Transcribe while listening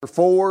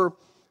4,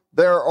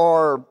 there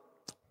are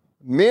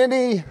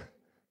many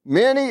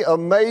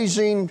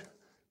amazing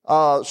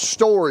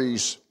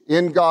stories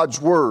in God's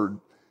Word.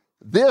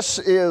 This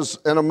is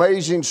an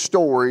amazing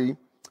story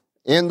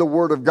in the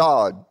Word of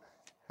God.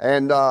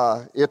 And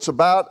it's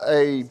about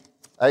a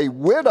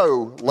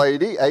widow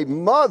lady, a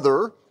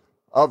mother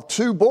of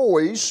 2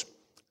 boys.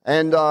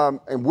 And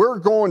we're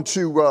going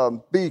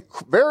to be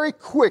very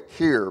quick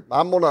here.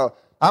 I'm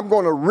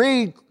going to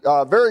read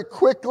very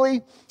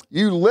quickly.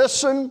 You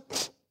listen.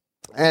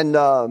 And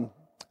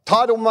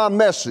title my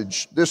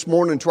message this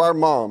morning to our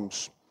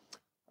moms.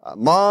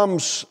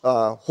 Moms,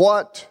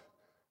 what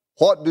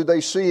do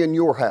they see in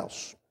your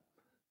house?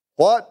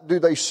 What do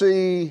they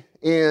see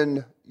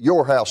in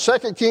your house?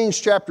 2 Kings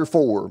chapter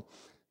 4,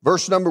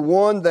 verse number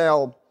 1,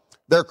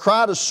 There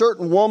cried a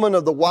certain woman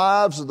of the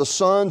wives of the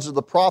sons of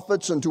the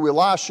prophets unto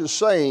Elisha,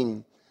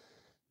 saying,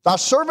 Thy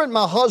servant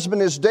my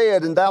husband is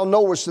dead, and thou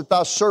knowest that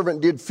thy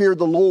servant did fear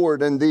the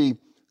Lord, and the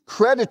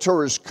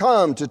creditor is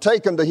come to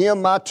take unto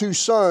him my 2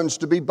 sons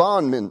to be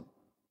bondmen.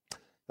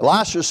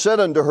 Elisha said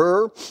unto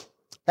her,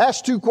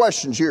 ask 2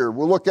 questions here.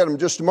 We'll look at them in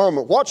just a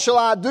moment. What shall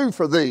I do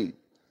for thee?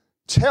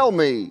 Tell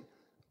me,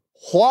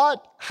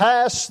 what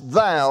hast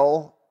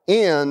thou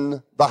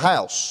in the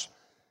house?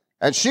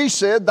 And she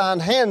said, Thine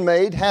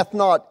handmaid hath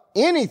not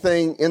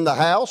anything in the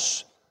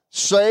house,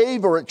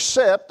 save or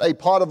except a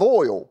pot of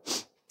oil.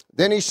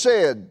 Then he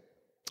said,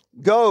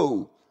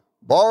 Go,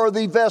 borrow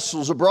thee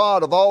vessels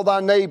abroad of all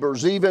thy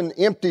neighbors, even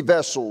empty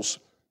vessels.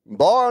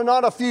 Borrow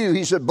not a few.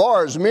 He said,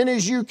 borrow as many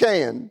as you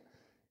can.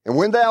 And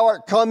when thou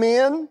art come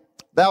in,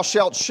 thou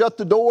shalt shut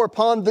the door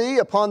upon thee,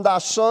 upon thy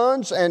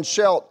sons, and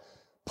shalt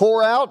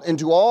pour out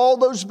into all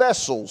those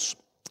vessels.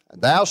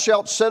 And thou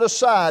shalt set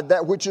aside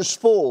that which is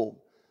full.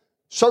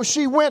 So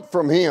she went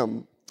from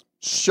him,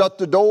 shut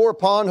the door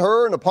upon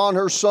her and upon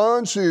her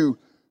sons, who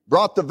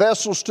brought the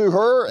vessels to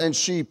her, and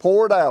she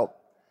poured out.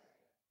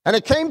 And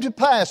it came to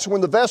pass,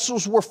 when the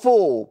vessels were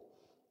full,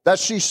 that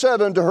she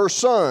said unto her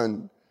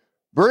son,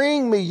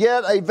 Bring me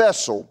yet a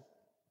vessel.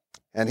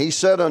 And he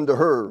said unto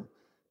her,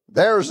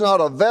 There is not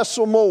a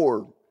vessel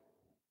more.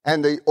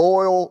 And the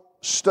oil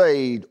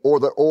stayed, or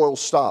the oil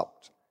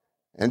stopped.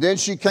 And then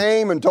she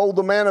came and told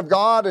the man of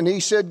God, and he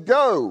said,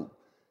 Go,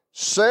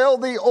 sell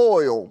the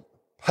oil,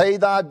 pay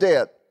thy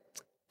debt,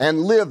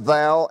 and live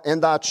thou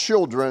and thy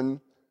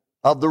children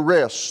of the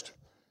rest.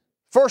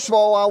 First of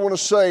all, I want to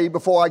say,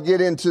 before I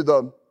get into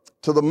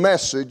the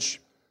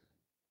message,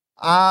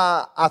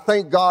 I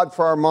thank God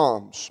for our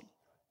moms.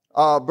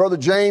 Brother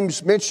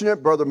James mentioned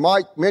it, Brother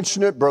Mike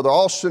mentioned it, Brother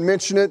Austin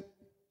mentioned it.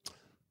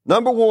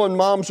 Number 1,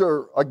 moms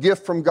are a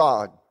gift from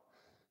God,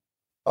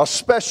 a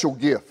special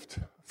gift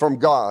from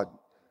God.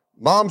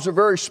 Moms are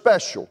very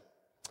special,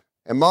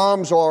 and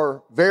moms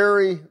are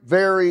very,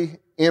 very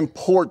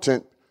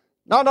important,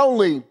 not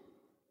only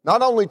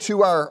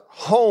to our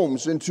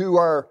homes and to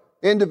our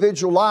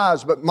individual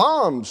lives, but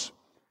moms,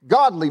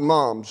 godly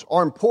moms,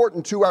 are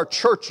important to our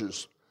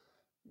churches.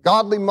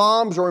 Godly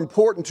moms are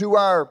important to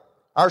our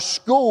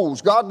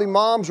schools. Godly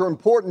moms are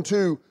important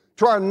to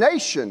our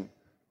nation,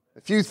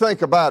 if you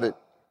think about it.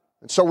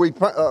 And so we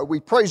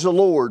praise the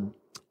Lord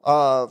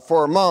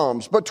for our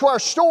moms. But to our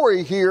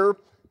story here,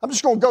 I'm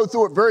just going to go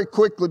through it very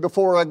quickly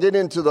before I get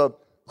into the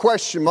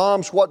question,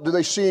 moms, what do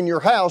they see in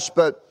your house?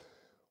 But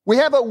we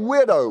have a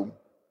widow.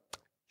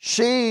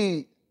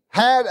 She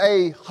had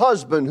a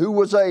husband who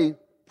was a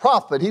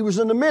prophet. He was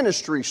in the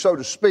ministry, so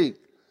to speak.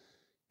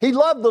 He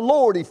loved the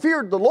Lord. He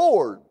feared the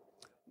Lord.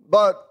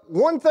 But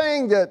one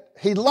thing that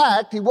he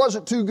lacked, he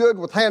wasn't too good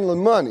with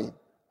handling money.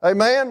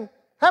 Amen?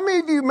 How many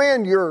of you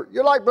men, you're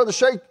like Brother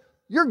Shake,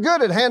 you're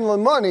good at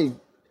handling money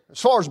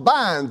as far as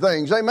buying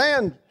things.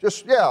 Amen?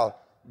 Just,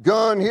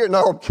 gun here.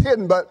 No, I'm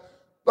kidding. But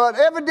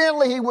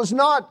evidently he was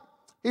not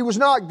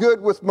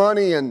good with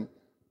money, and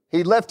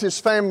he left his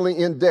family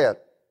in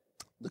debt.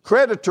 The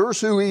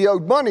creditors who he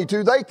owed money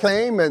to, they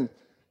came, and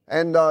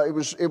it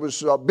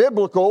was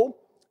biblical.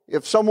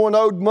 If someone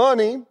owed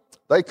money,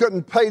 they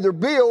couldn't pay their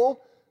bill,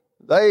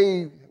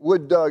 they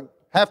would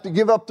have to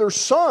give up their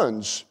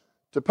sons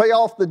to pay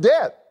off the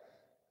debt.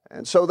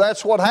 And so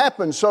that's what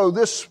happened. So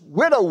this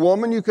widow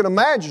woman, you can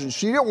imagine,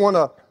 she didn't want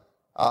to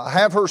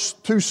have her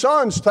 2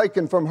 sons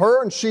taken from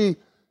her, and she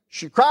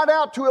cried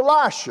out to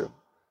Elisha.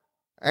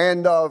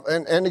 And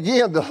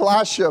again,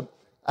 Elisha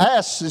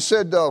asked, he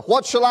said,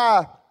 what shall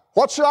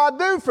I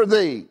do for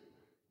thee?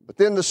 But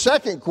then the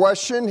second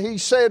question, he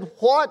said,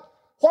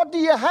 what do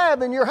you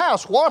have in your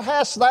house? What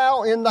hast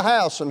thou in the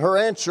house? And her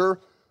answer,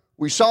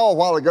 we saw a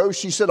while ago,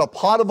 she said, a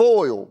pot of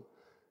oil.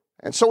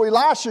 And so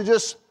Elisha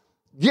just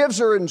gives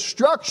her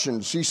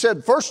instructions. He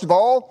said, first of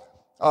all,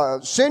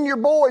 send your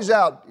boys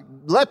out.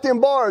 Let them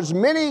borrow as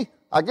many,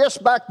 I guess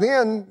back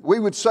then, we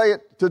would say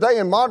it today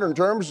in modern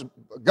terms,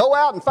 go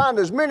out and find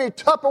as many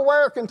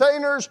Tupperware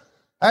containers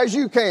as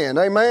you can.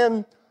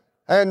 Amen?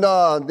 And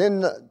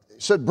then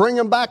said, bring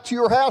them back to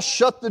your house,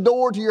 shut the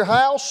door to your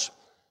house,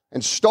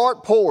 and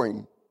start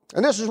pouring.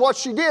 And this is what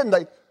she did.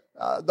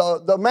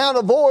 The amount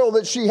of oil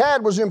that she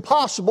had was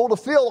impossible to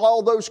fill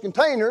all those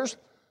containers.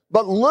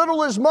 but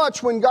little is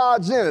much when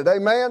God's in it.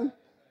 Amen?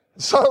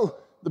 So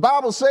the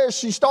Bible says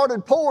she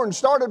started pouring,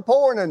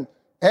 and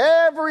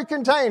every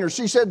container,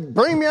 she said,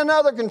 bring me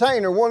another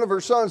container. One of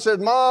her sons said,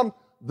 Mom,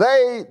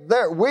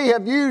 we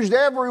have used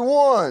every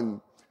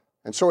one.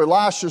 And so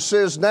Elisha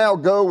says, now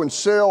go and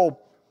sell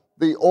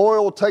the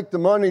oil, take the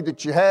money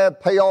that you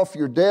have, pay off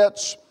your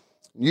debts.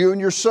 You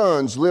and your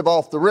sons live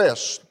off the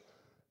rest.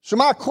 So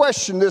my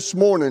question this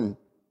morning,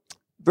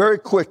 very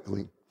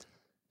quickly,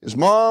 is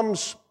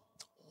moms,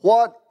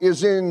 what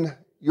is in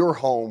your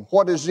home?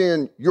 What is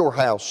in your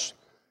house?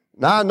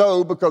 Now I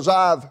know because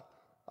I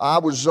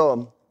was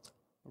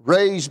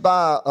raised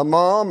by a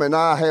mom, and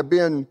I have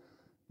been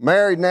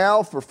married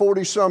now for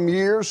 40-some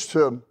years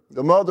to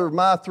the mother of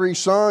my 3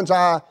 sons.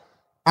 I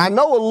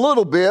know a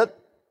little bit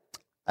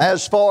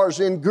as far as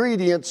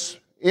ingredients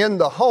in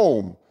the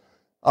home.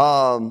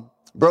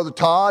 Brother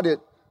Todd, it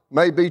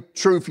may be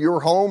true for your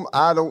home,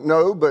 I don't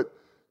know, but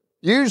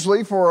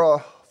usually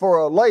for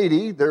a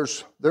lady,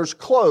 there's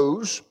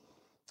clothes,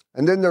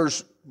 and then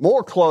there's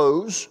more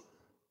clothes,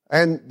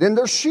 and then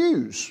there's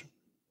shoes,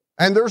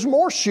 and there's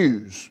more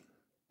shoes,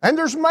 and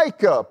there's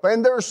makeup,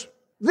 and there's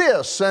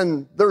this,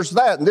 and there's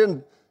that, and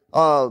then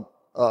for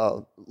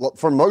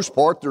the most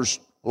part,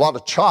 there's a lot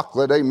of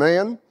chocolate,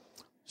 amen.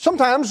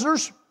 Sometimes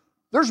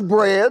there's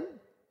bread,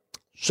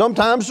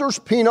 sometimes there's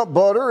peanut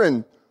butter,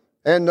 and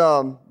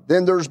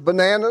then there's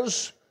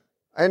bananas.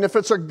 And if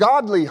it's a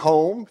godly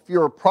home, if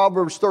you're a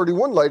Proverbs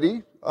 31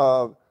 lady,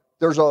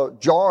 there's a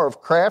jar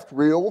of Kraft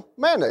Real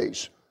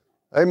mayonnaise.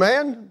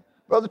 Amen?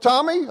 Brother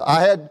Tommy,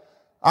 I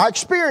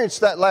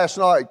experienced that last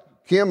night.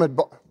 Kim had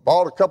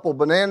bought a couple of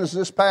bananas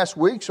this past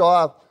week, so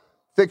I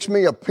fixed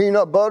me a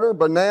peanut butter,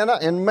 banana,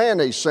 and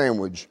mayonnaise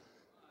sandwich.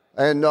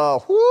 And,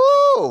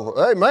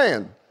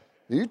 amen.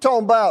 You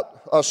talking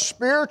about a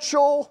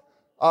spiritual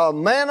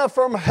manna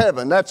from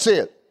heaven. That's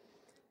it.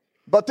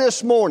 But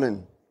this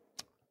morning,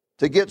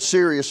 to get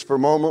serious for a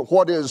moment,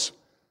 what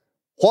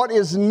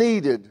is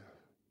needed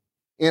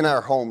in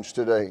our homes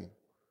today?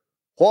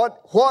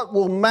 What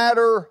will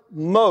matter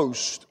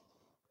most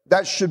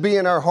that should be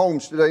in our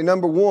homes today?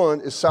 Number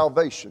one is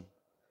salvation.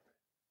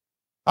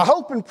 I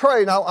hope and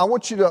pray, and I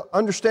want you to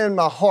understand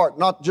my heart,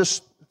 not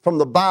just from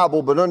the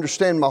Bible, but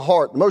understand my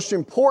heart. The most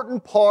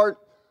important part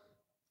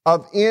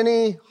of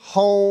any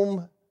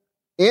home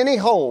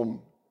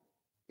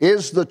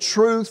is the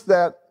truth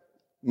that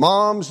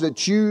moms,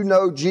 that you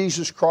know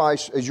Jesus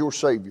Christ as your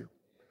Savior.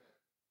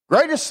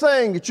 Greatest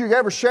thing that you can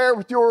ever share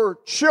with your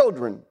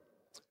children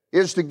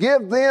is to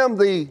give them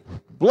the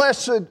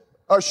blessed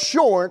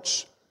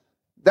assurance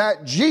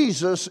that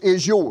Jesus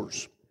is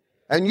yours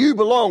and you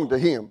belong to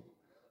Him.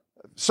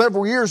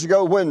 Several years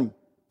ago when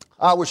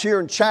I was here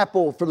in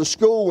chapel for the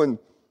school, and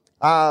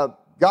I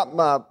got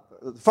my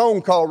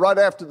phone call right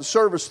after the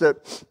service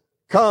that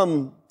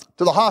come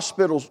to the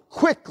hospital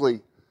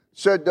quickly.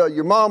 Said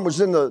your mom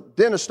was in the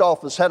dentist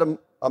office, had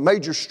a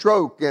major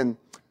stroke, and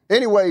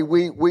anyway,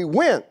 we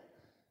went,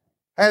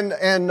 and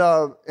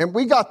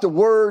we got the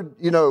word.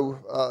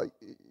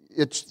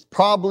 It's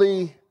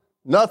probably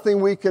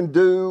nothing we can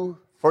do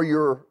for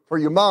your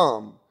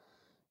mom.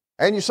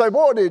 And you say,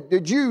 boy,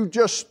 did you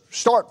just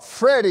start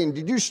fretting?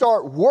 Did you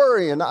start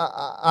worrying?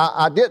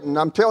 I didn't.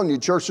 I'm telling you,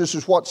 church, this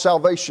is what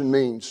salvation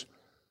means.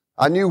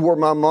 I knew where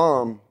my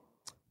mom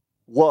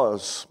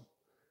was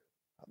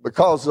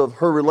because of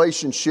her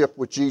relationship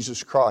with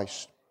Jesus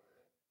Christ.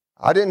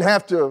 I didn't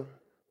have to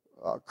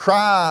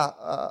cry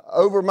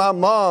over my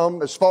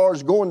mom as far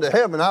as going to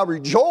heaven. I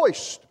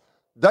rejoiced.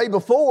 The day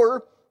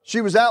before,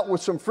 she was out with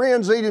some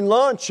friends eating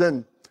lunch,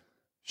 and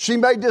she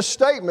made this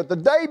statement. The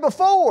day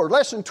before,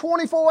 less than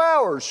 24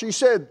 hours, she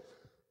said,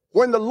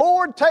 when the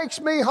Lord takes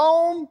me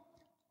home,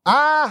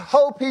 I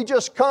hope He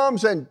just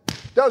comes and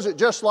does it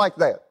just like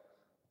that.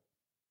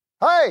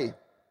 Hey,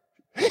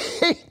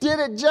 He did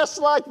it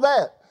just like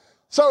that.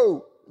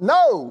 So,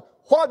 no,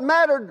 what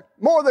mattered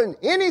more than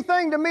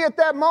anything to me at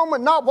that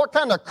moment, not what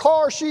kind of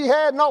car she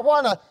had, not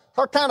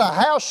what kind of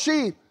house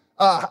she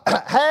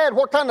had,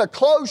 what kind of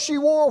clothes she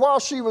wore while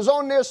she was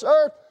on this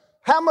earth,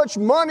 how much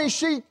money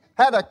she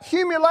had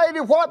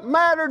accumulated. What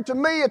mattered to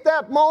me at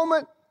that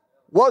moment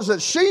was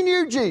that she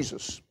knew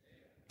Jesus.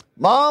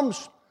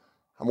 Moms,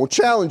 I'm going to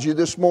challenge you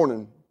this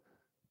morning.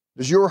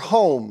 Does your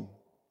home,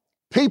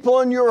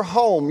 people in your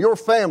home, your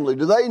family,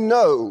 do they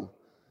know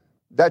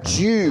that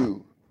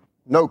you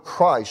know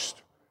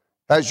Christ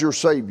as your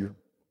Savior?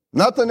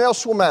 Nothing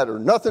else will matter.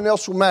 Nothing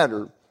else will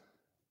matter.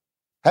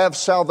 Have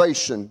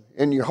salvation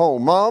in your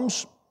home.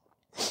 Moms,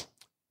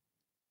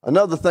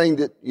 another thing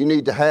that you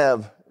need to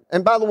have,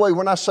 and by the way,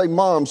 when I say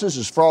moms, this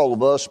is for all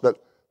of us,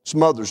 but it's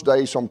Mother's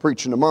Day, so I'm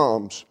preaching to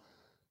moms,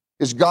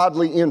 is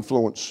godly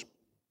influence.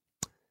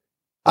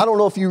 I don't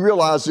know if you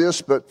realize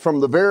this, but from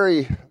the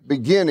very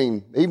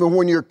beginning, even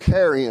when you're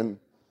carrying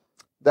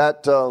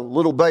that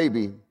little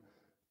baby,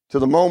 to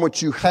the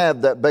moment you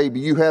have that baby,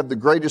 you have the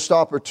greatest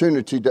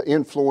opportunity to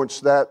influence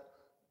that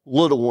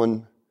little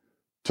one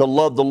to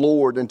love the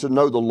Lord and to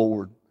know the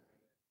Lord.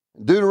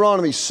 In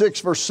Deuteronomy 6,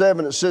 verse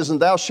 7, it says,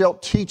 and thou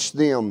shalt teach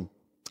them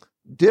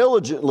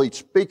diligently,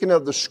 speaking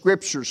of the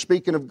Scripture,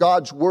 speaking of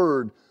God's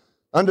Word,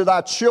 unto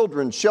thy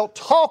children, shalt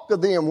talk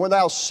of them when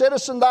thou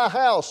sittest in thy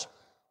house,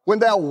 when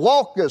thou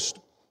walkest,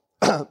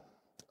 by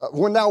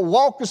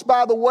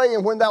the way,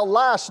 and when thou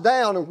liest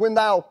down, and when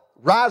thou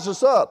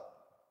risest up.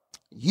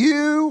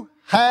 You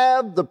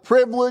have the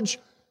privilege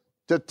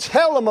to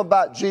tell them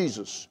about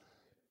Jesus.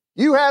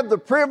 You have the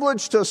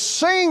privilege to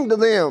sing to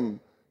them,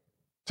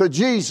 to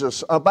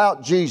Jesus,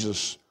 about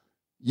Jesus.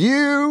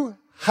 You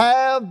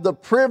have the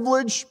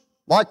privilege,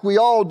 like we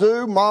all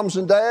do, moms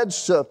and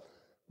dads, to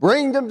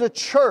bring them to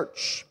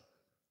church,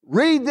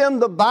 read them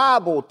the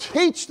Bible,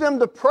 teach them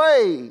to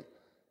pray.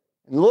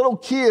 And little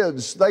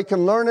kids, they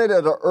can learn it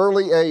at an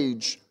early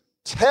age.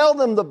 Tell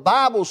them the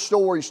Bible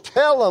stories.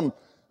 Tell them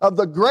of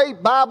the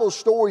great Bible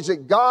stories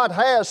that God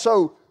has.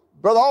 So,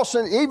 Brother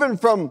Austin, even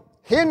from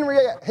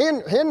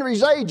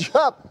Henry's age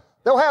up,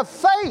 they'll have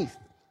faith.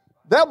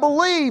 They'll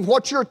believe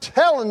what you're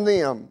telling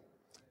them.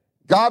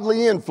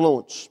 Godly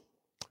influence.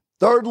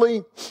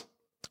 Thirdly,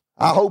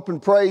 I hope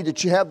and pray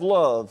that you have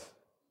love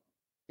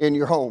in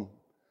your home.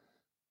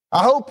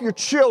 I hope your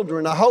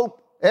children, I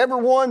hope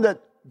everyone that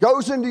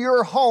goes into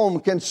your home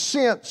can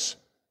sense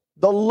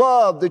the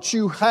love that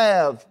you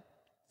have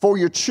for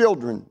your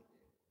children.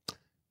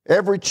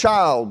 Every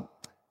child,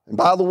 and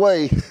by the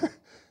way,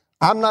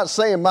 I'm not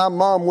saying my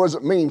mom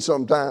wasn't mean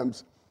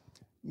sometimes.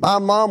 My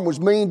mom was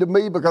mean to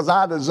me because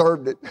I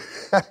deserved it.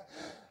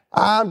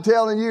 I'm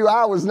telling you,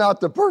 I was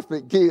not the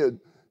perfect kid.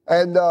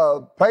 And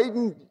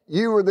Peyton,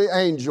 you were the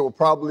angel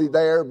probably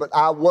there, but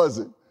I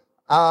wasn't.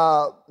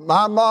 My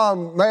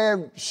mom,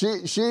 man,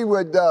 she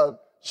would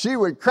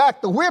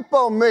crack the whip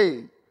on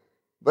me.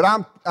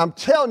 But I'm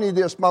telling you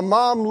this, my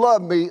mom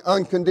loved me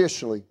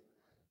unconditionally.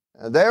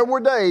 And there were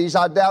days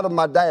I doubted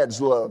my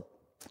dad's love.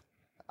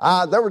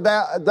 There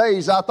were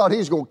days I thought he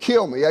was going to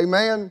kill me,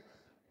 amen?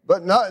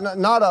 But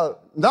not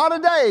a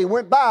day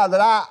went by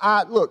that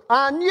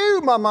I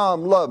knew my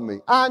mom loved me.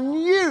 I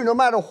knew no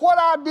matter what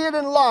I did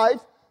in life,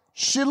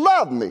 she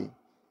loved me.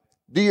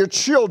 Do your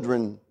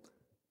children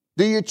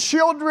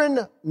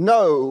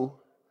know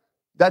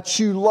that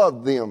you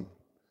love them?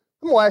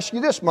 I'm going to ask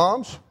you this,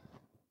 moms.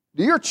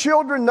 Do your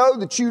children know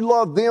that you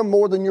love them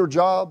more than your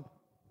job?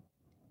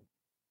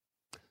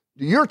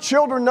 Do your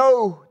children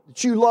know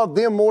that you love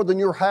them more than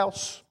your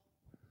house?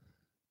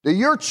 Do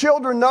your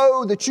children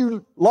know that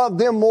you love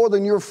them more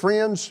than your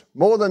friends,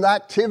 more than the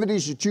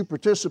activities that you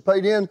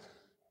participate in?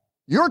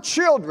 Your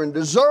children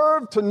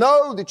deserve to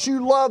know that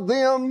you love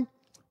them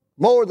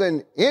more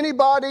than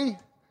anybody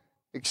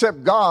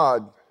except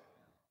God.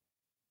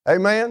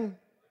 Amen?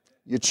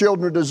 Your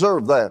children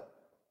deserve that.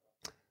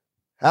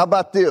 How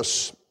about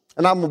this?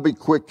 And I'm going to be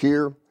quick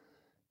here.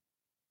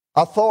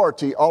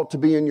 Authority ought to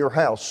be in your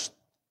house.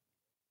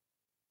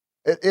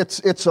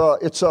 It's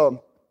a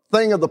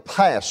thing of the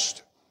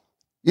past.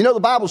 You know, the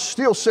Bible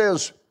still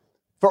says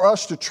for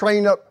us to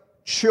train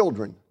up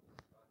children.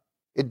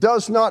 It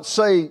does not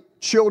say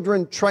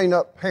children train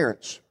up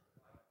parents.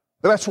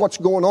 But that's what's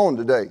going on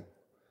today.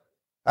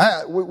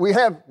 We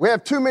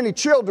have too many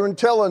children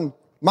telling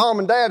mom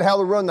and dad how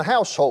to run the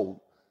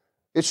household.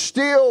 It's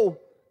still,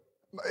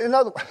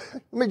 let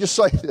me just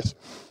say this.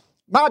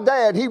 My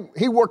dad,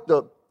 he worked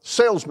a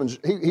salesman.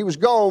 He was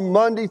gone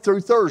Monday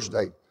through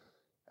Thursday.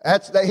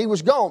 He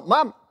was gone.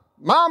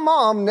 My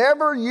mom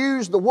never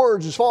used the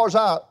words, as far as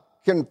I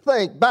can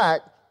think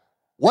back,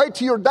 wait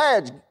till your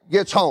dad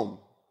gets home.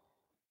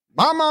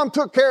 My mom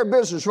took care of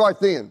business right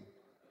then.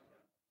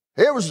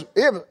 It was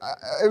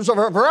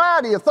a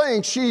variety of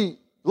things she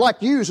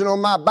liked using on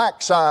my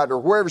backside or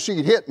wherever she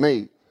could hit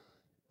me.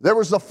 There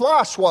was the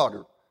fly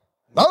swatter.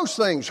 Those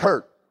things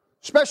hurt,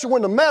 especially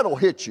when the metal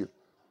hit you.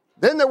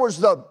 Then there was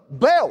the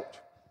belt.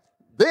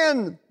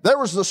 Then there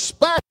was the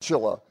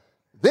spatula.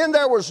 Then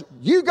there was,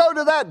 you go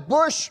to that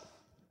bush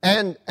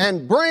and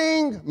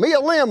bring me a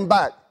limb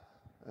back.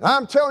 And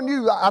I'm telling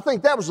you, I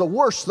think that was the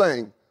worst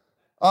thing.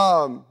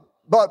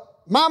 But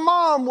my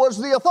mom was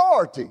the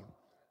authority.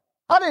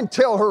 I didn't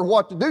tell her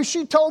what to do.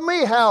 She told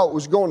me how it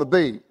was going to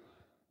be.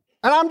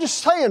 And I'm just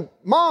saying,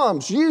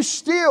 moms, you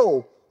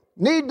still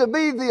need to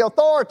be the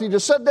authority to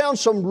set down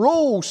some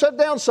rules, set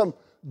down some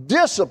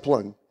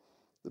discipline.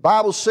 The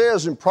Bible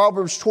says in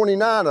Proverbs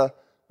 29, a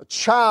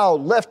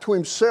child left to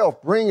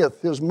himself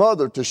bringeth his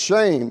mother to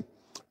shame.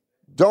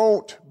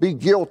 Don't be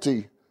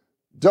guilty.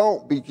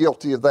 Don't be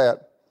guilty of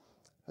that.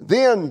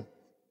 Then,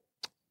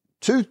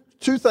 two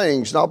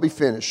things, and I'll be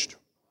finished.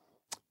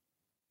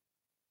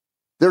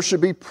 There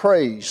should be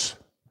praise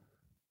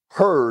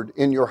heard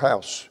in your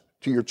house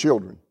to your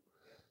children.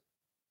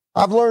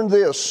 I've learned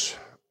this.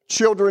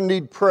 Children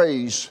need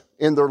praise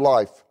in their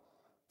life.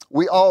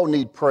 We all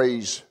need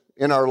praise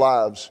in our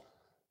lives.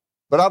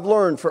 But I've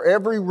learned for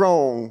every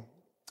wrong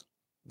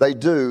they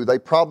do, they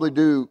probably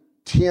do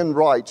 10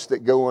 rights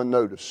that go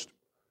unnoticed.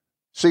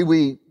 See,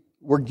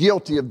 we're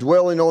guilty of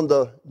dwelling on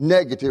the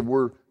negative.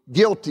 We're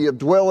guilty of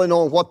dwelling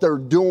on what they're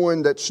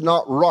doing that's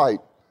not right.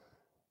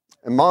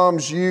 And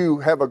moms, you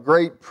have a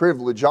great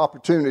privilege,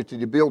 opportunity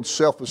to build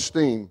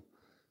self-esteem.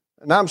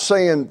 And I'm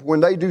saying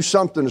when they do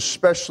something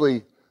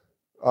especially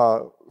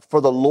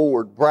for the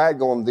Lord,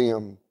 brag on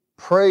them,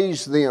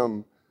 praise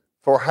them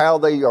for how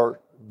they are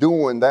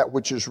doing that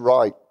which is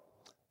right.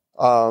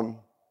 The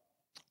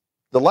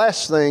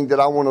last thing that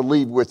I want to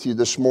leave with you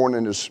this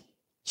morning is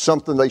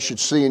something they should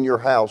see in your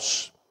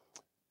house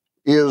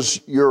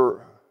is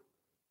your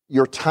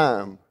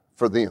time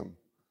for them.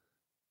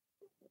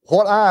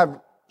 What I've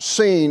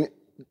seen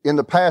in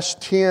the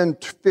past 10,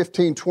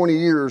 15, 20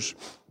 years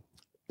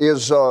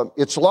is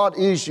it's a lot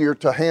easier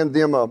to hand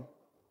them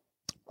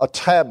a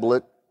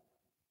tablet,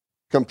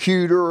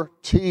 computer,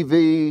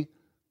 TV,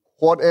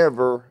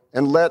 whatever,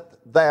 and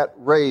let that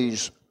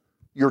raise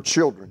your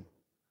children.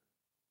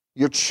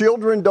 Your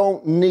children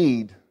don't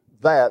need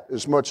that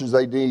as much as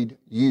they need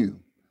you.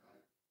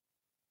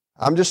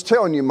 I'm just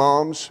telling you,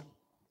 moms,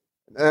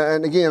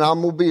 and again,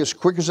 I'm going to be as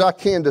quick as I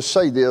can to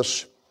say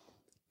this.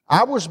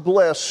 I was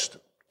blessed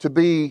to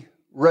be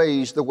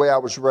raised the way I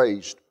was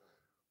raised.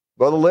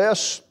 Brother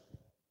Les,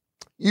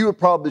 you were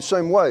probably the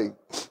same way.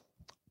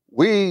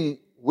 We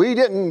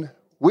didn't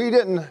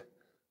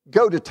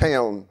go to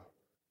town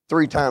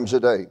 3 times a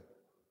day.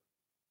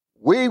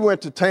 We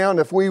went to town,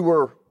 if we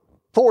were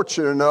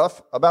fortunate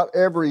enough, about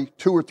every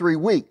 2 or 3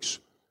 weeks.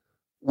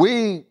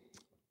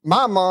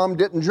 My mom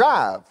didn't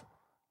drive.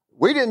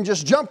 We didn't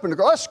just jump in the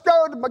car. Let's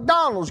go to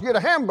McDonald's, get a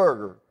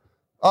hamburger.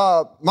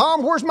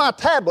 Mom, where's my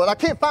tablet? I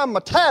can't find my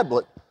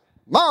tablet.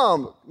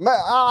 Mom,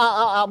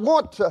 I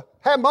want to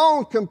have my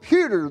own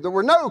computer. There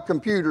were no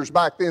computers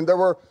back then. There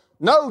were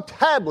no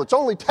tablets.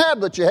 Only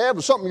tablet you have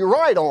is something you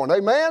write on.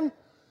 Amen?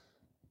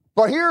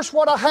 But here's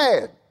what I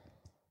had.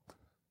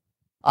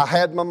 I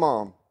had my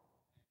mom.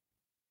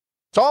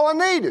 That's all I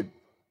needed.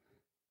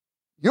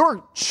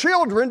 Your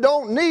children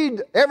don't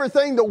need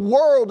everything the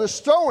world is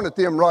throwing at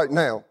them right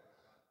now.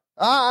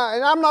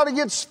 And I'm not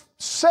against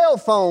cell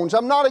phones.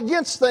 I'm not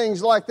against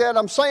things like that.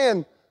 I'm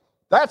saying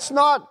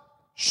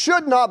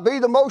should not be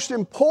the most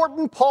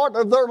important part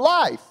of their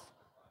life.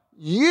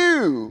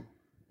 You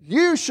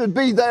should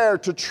be there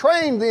to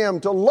train them,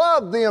 to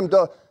love them,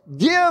 to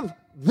give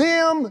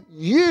them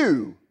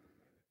you.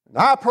 And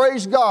I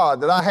praise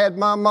God that I had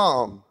my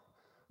mom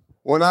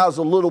when I was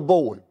a little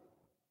boy.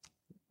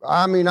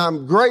 I mean,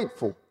 I'm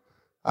grateful.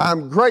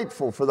 I'm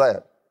grateful for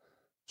that.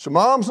 So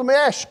moms, let me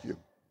ask you,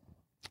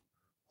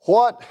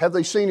 what have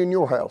they seen in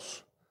your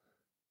house?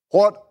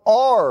 What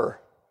are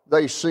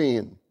they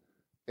seeing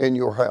in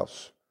your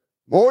house?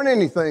 More than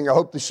anything, I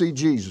hope they see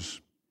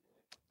Jesus.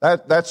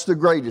 That's the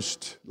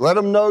greatest. Let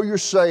them know you're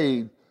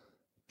saved.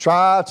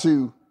 Try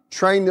to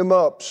train them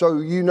up so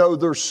you know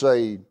they're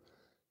saved.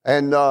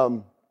 And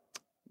I'm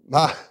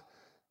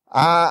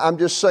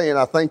just saying,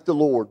 I thank the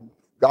Lord.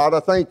 God,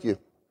 I thank you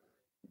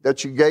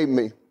that you gave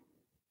me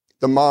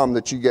the mom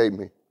that you gave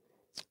me.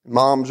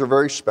 Moms are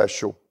very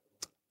special.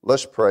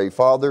 Let's pray.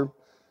 Father,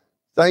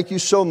 thank you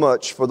so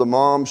much for the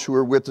moms who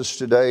are with us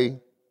today.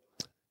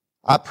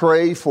 I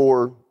pray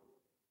for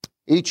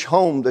each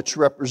home that's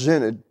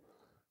represented,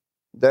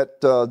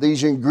 that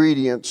these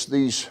ingredients,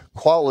 these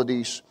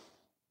qualities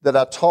that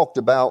I talked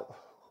about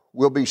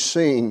will be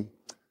seen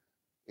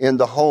in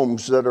the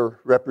homes that are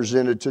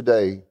represented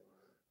today.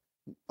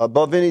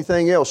 Above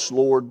anything else,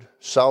 Lord,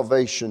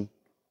 salvation.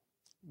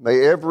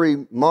 May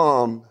every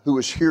mom who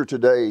is here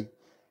today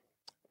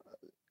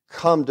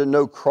come to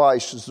know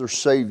Christ as their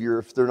Savior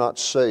if they're not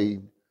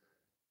saved.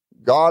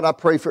 God, I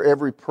pray for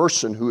every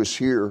person who is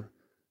here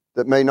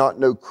that may not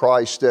know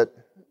Christ, that,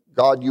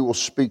 God, you will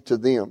speak to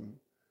them.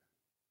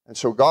 And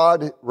so,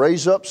 God,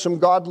 raise up some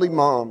godly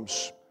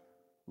moms.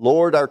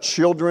 Lord, our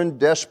children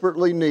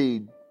desperately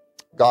need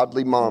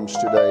godly moms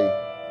today.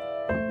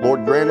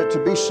 Lord, grant it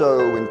to be so.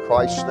 In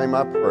Christ's name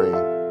I pray.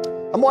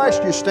 I'm going to ask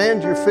you to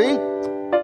stand to your feet.